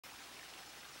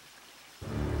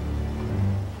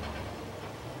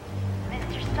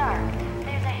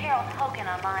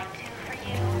on line 2 for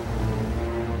you.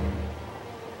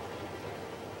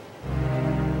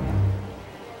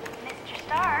 Mr.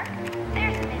 Stark,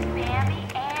 there's Miss Bambi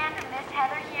and Miss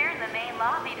Heather here in the main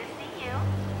lobby to see you.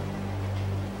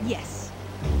 Yes.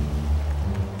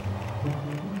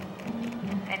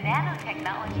 The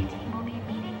nanotechnology team will be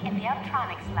meeting in the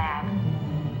Optronics lab.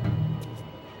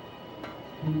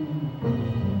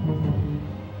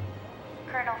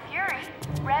 Colonel Fury,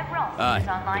 Red Ralston is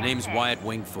on line the name's 6. Wyatt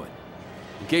Wingfoot.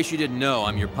 In case you didn't know,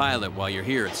 I'm your pilot while you're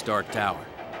here at Stark Tower.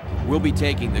 We'll be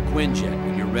taking the Quinjet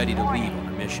when you're ready to leave on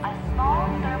our mission. A small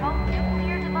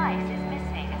thermonuclear device is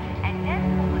missing, and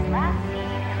Deadpool was last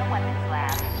seen in the weapons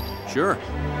lab. Sure.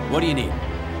 What do you need?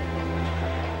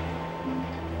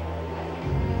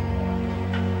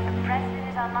 The President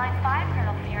is on line 5,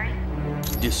 Colonel Fury.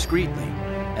 Discreetly.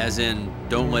 As in,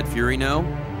 don't let Fury know?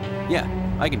 Yeah,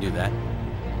 I can do that.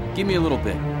 Give me a little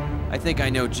bit. I think I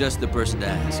know just the person to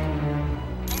ask.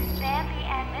 Miss Bambi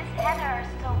and Miss Heather are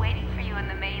still waiting for you in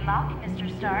the main lobby, Mr.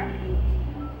 Stark.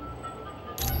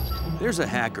 There's a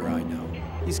hacker I know.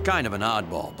 He's kind of an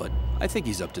oddball, but I think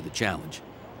he's up to the challenge.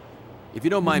 If you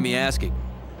don't mind me asking,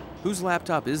 whose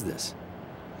laptop is this?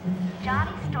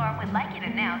 Johnny Storm would like you to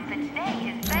announce that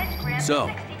today is Ben Grimm's So,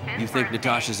 65th you think birthday.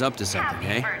 Natasha's up to something,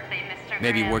 Happy eh? birthday, Mr.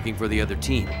 Maybe Grimm. working for the other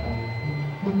team.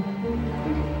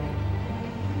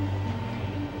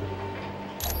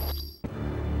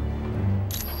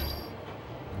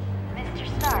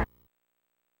 Mr. Stark.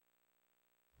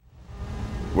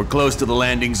 We're close to the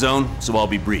landing zone, so I'll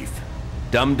be brief.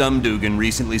 Dum Dum Dugan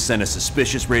recently sent a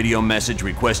suspicious radio message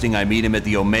requesting I meet him at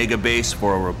the Omega Base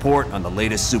for a report on the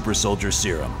latest super soldier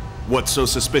serum. What's so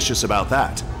suspicious about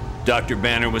that? Dr.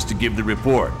 Banner was to give the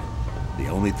report. The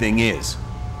only thing is,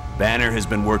 Banner has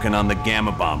been working on the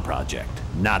Gamma Bomb project,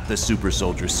 not the super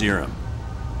soldier serum.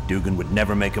 Dugan would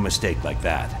never make a mistake like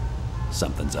that.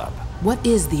 Something's up. What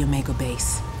is the Omega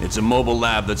Base? It's a mobile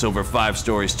lab that's over 5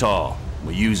 stories tall.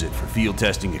 We use it for field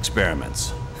testing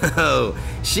experiments. Oh,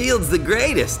 S.H.I.E.L.D's the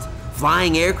greatest.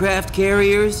 Flying aircraft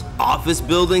carriers, office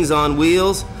buildings on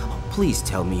wheels. Oh, please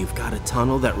tell me you've got a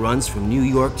tunnel that runs from New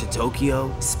York to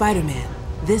Tokyo. Spider-Man,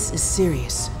 this is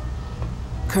serious.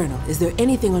 Colonel, is there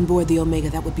anything on board the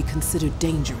Omega that would be considered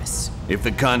dangerous? If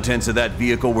the contents of that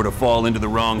vehicle were to fall into the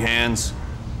wrong hands,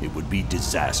 it would be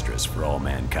disastrous for all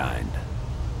mankind.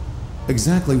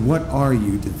 Exactly what are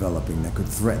you developing that could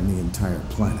threaten the entire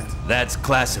planet? That's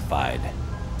classified.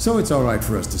 So it's all right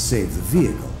for us to save the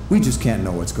vehicle. We just can't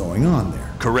know what's going on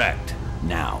there. Correct.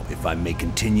 Now, if I may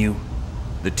continue,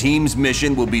 the team's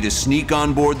mission will be to sneak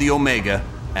on board the Omega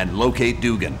and locate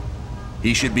Dugan.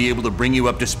 He should be able to bring you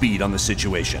up to speed on the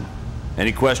situation.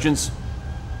 Any questions?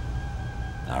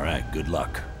 All right, good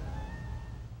luck.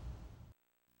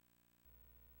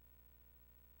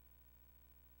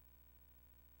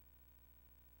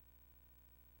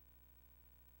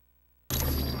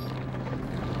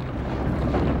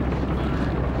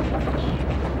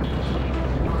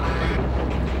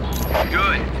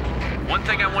 Good. One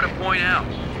thing I want to point out,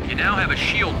 you now have a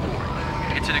S.H.I.E.L.D. board.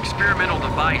 It's an experimental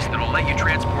device that'll let you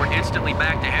transport instantly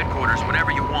back to headquarters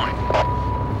whenever you want.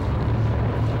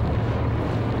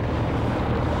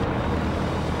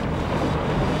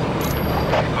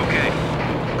 Okay.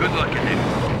 Good luck in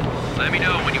it. Let me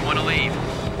know when you want to leave.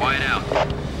 Quiet out.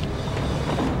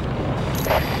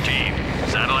 Team,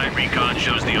 satellite recon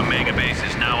shows the Omega Base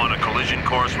is now on a collision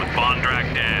course with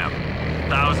Bondrak Dam.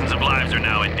 Thousands of lives are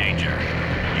now in danger.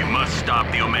 You must stop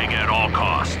the Omega at all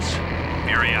costs.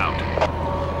 Fury out.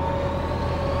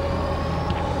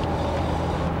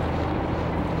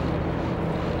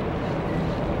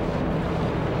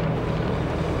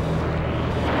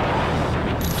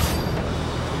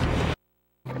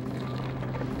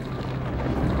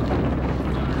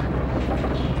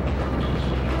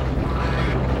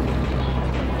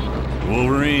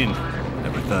 Wolverine,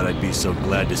 never thought I'd be so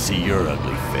glad to see your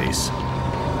ugly face.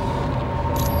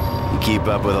 You keep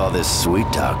up with all this sweet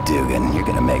talk, Dugan, you're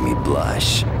gonna make me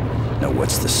blush. Now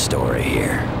what's the story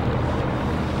here?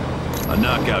 A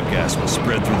knockout gas was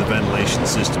spread through the ventilation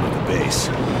system of the base.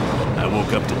 I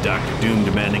woke up to Dr. Doom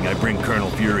demanding I bring Colonel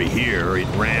Fury here or he'd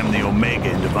ram the Omega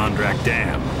into Bondrak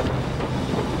Dam.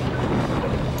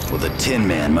 Well, the Tin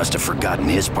Man must have forgotten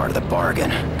his part of the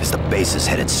bargain, because the base is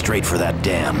headed straight for that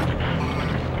dam.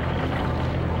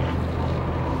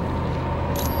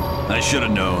 I should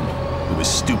have known. It was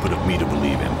stupid of me to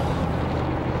believe him.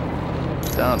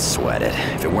 Don't sweat it.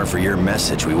 If it weren't for your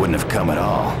message, we wouldn't have come at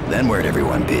all. Then where'd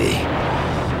everyone be?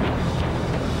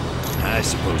 I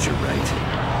suppose you're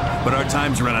right. But our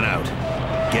time's running out.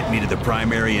 Get me to the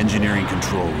primary engineering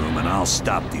control room and I'll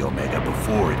stop the Omega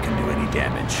before it can do any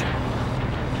damage.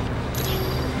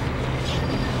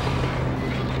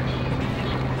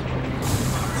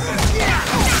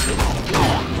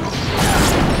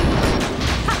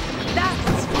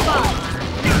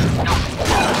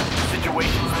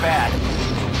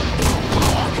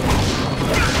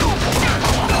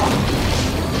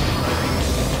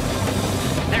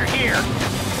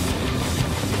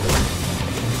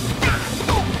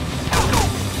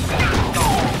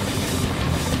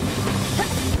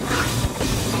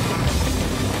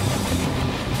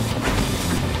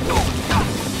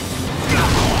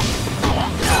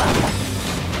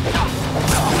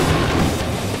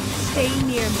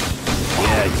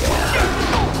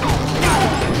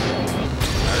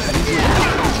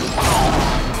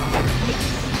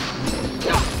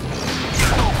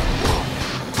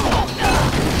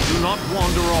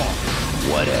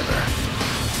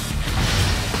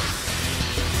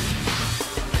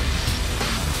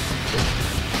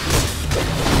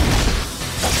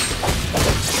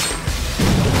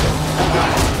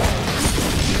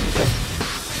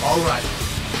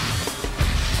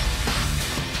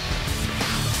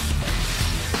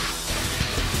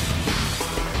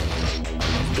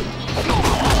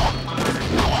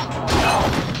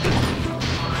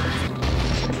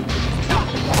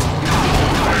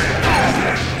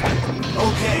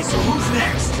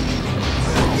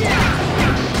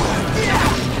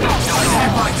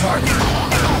 target.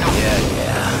 Yeah.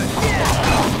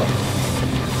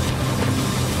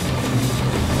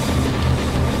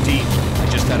 Team, I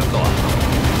just had a thought.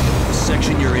 The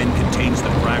section you're in contains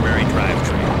the primary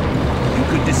drivetrain. You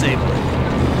could disable it.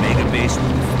 The Omega Base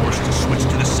will be forced to switch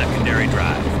to the secondary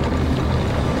drive.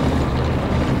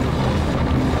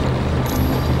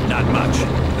 Not much,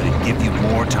 but it'd give you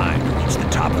more time to reach the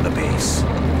top of the base.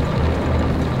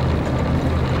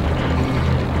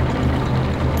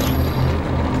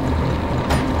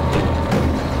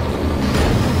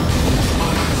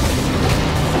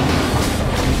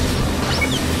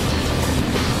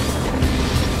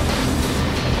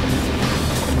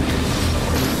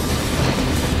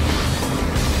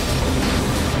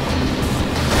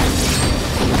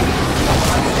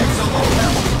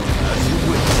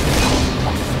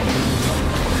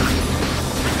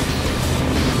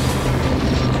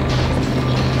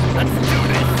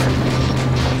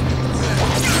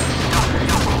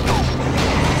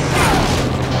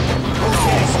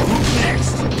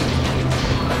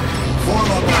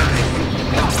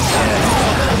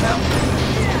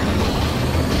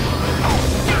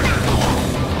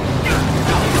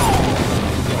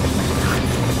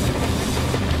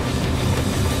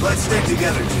 Let's stick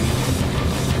together, team.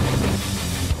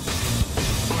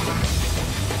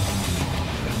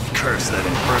 Curse that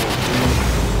infernal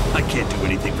doom. I can't do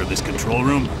anything from this control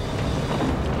room.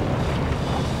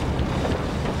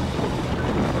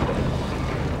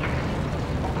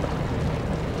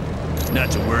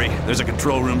 Not to worry, there's a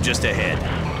control room just ahead.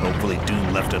 Hopefully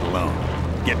Doom left it alone.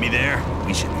 Get me there,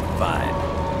 we should be fine.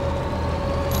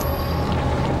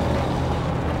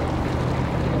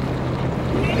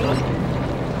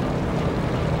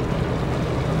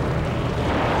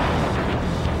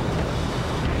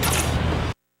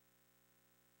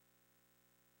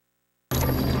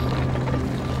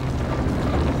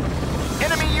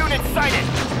 Enemy unit sighted!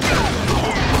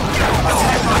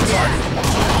 Attack my target.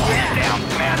 Man down!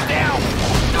 Man down!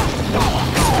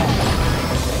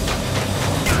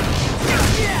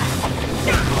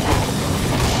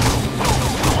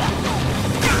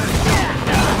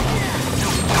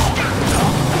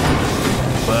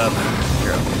 Bub,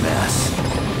 you're a mess.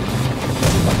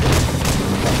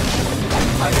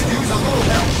 I could use a little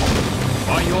help.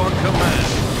 On your command.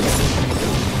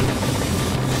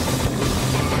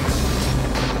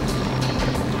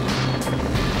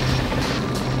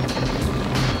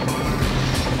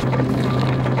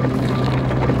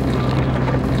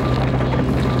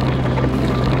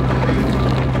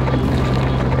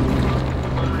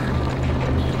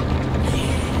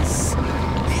 Yes,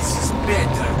 this is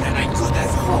better than I could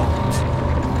have hoped.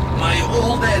 My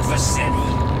old adversary,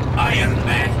 Iron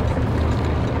Man.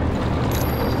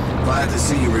 Glad to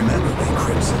see you remember me,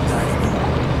 Crimson Dynamo.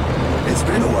 It's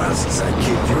been a while since I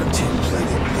kicked your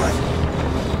tin-plated butt.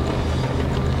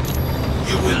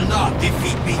 You will not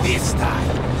defeat me this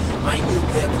time. My new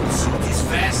weapon suit is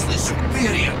vastly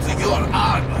superior to your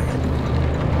armor.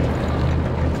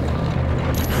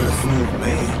 Could have fooled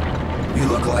me. You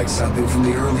look like something from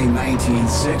the early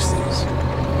 1960s.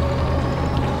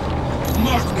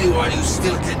 Mark me while you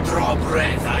still can draw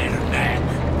breath, Iron Man.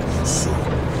 Soon,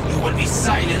 you will be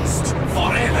silenced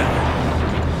forever.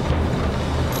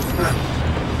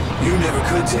 You never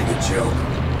could take a joke.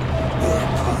 Or a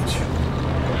punch.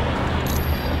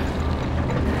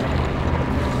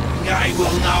 I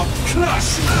will now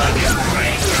crush you like a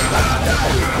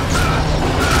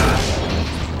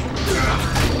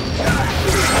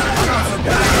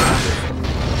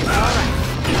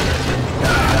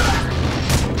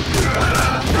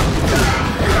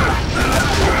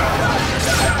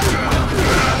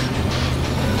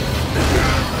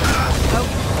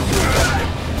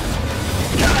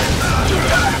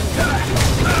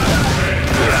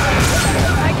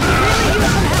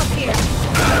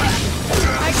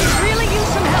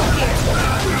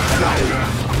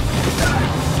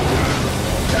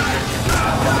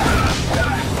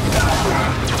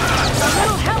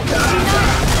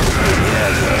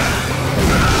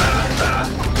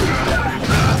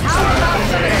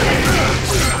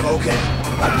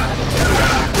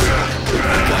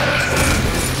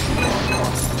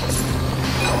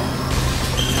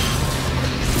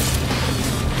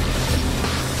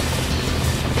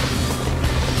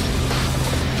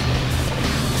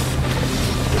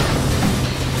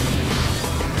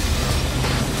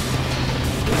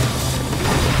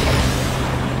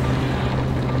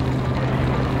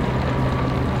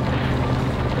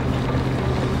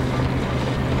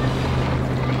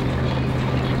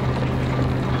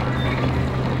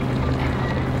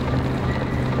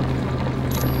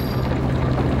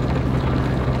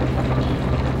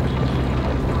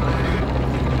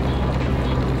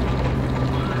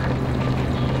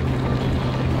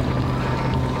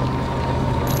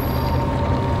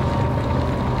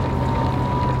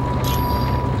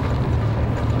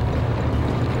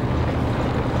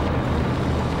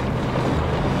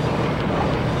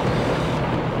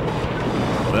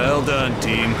Well done,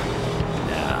 team.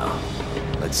 Now,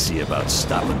 let's see about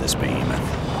stopping this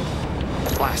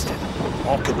behemoth. Blasted.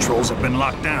 All controls have been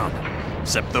locked down,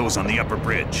 except those on the upper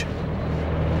bridge.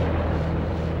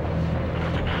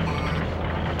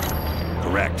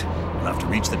 Correct. We'll have to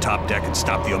reach the top deck and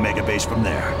stop the Omega Base from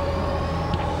there.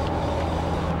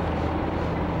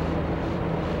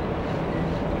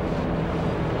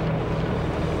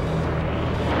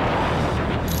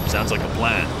 Sounds like a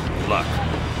plan. Good luck.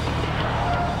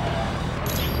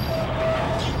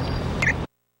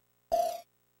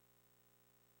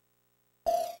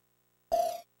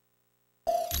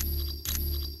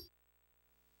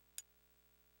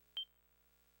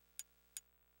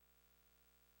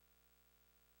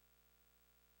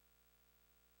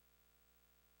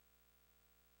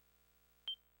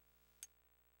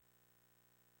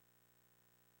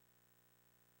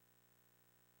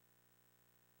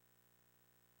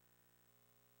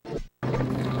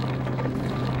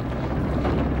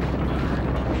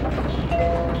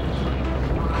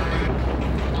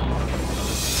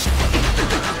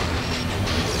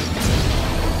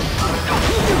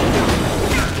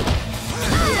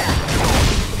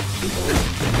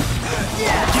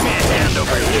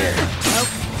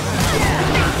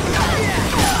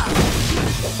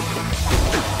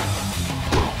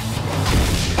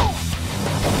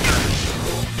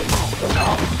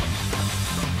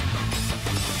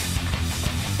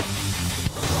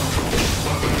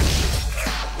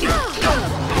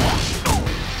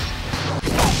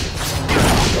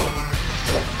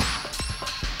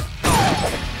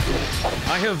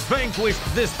 I have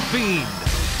vanquished this fiend!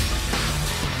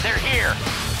 They're here!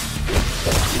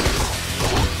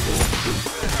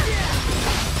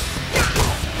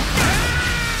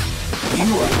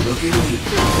 You are looking weak.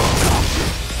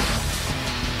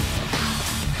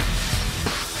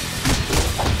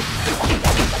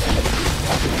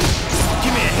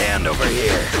 Give me a hand over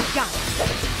here. Got it.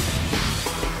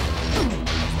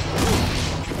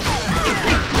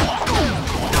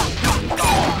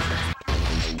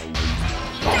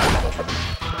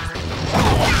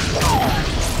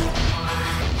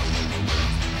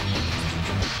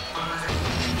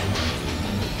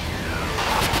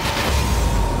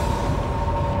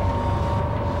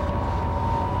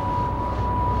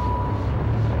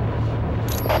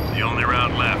 The only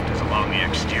route left is along the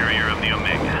exterior of the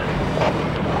Omega.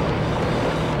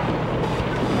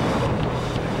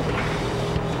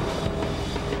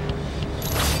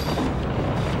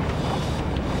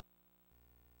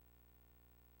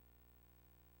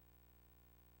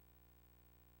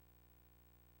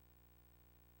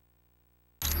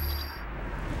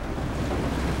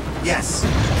 Yes.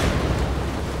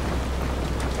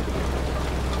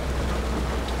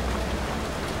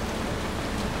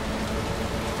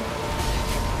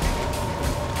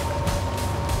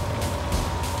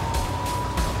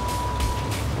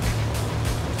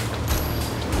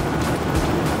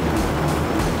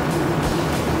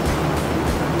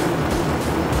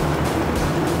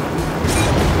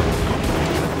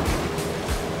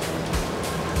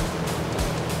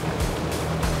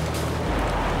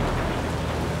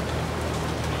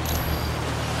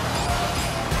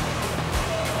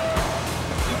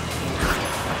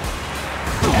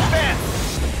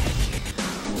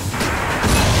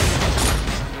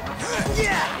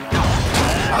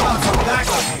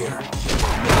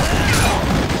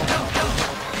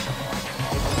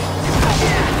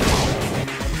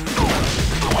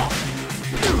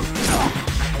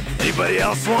 Anybody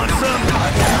else want some?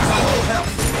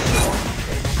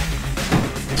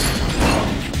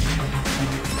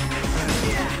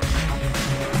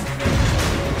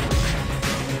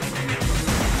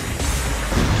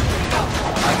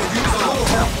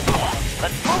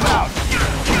 Let's move out!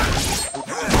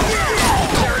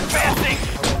 They're advancing!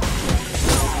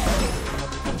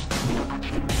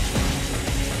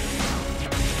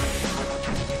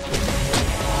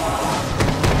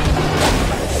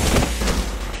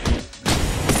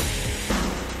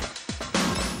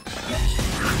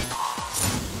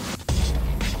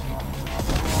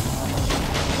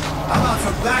 How about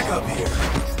some backup here?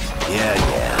 Yeah.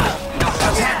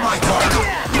 Attack my target!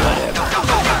 Whatever.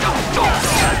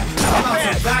 How about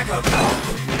some backup now?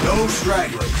 No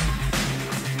stragglers.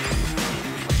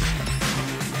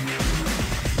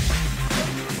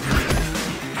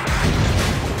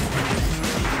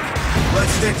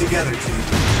 Let's stick together, team.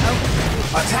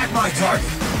 Attack my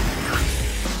target.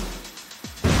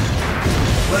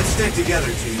 Let's stick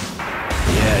together, team.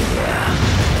 Yeah.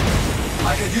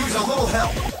 I could use a little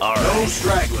help. All No right.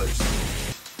 stragglers.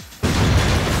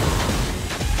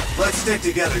 Let's stick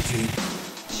together, team.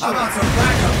 How about some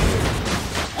backup here?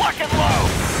 Lock and load!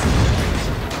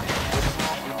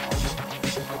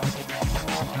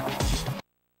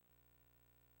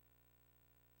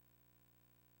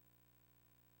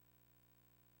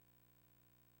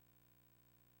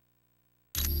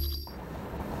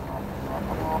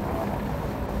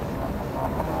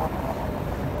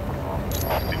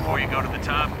 go to the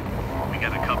top, we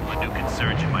got a couple of new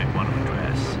concerns you might want to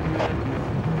address.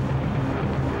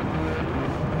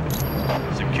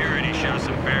 Security shows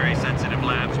some very sensitive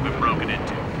labs have been broken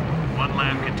into. One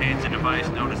lab contains a device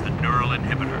known as the neural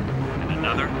inhibitor, and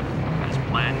another has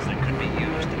plans that could be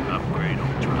used to upgrade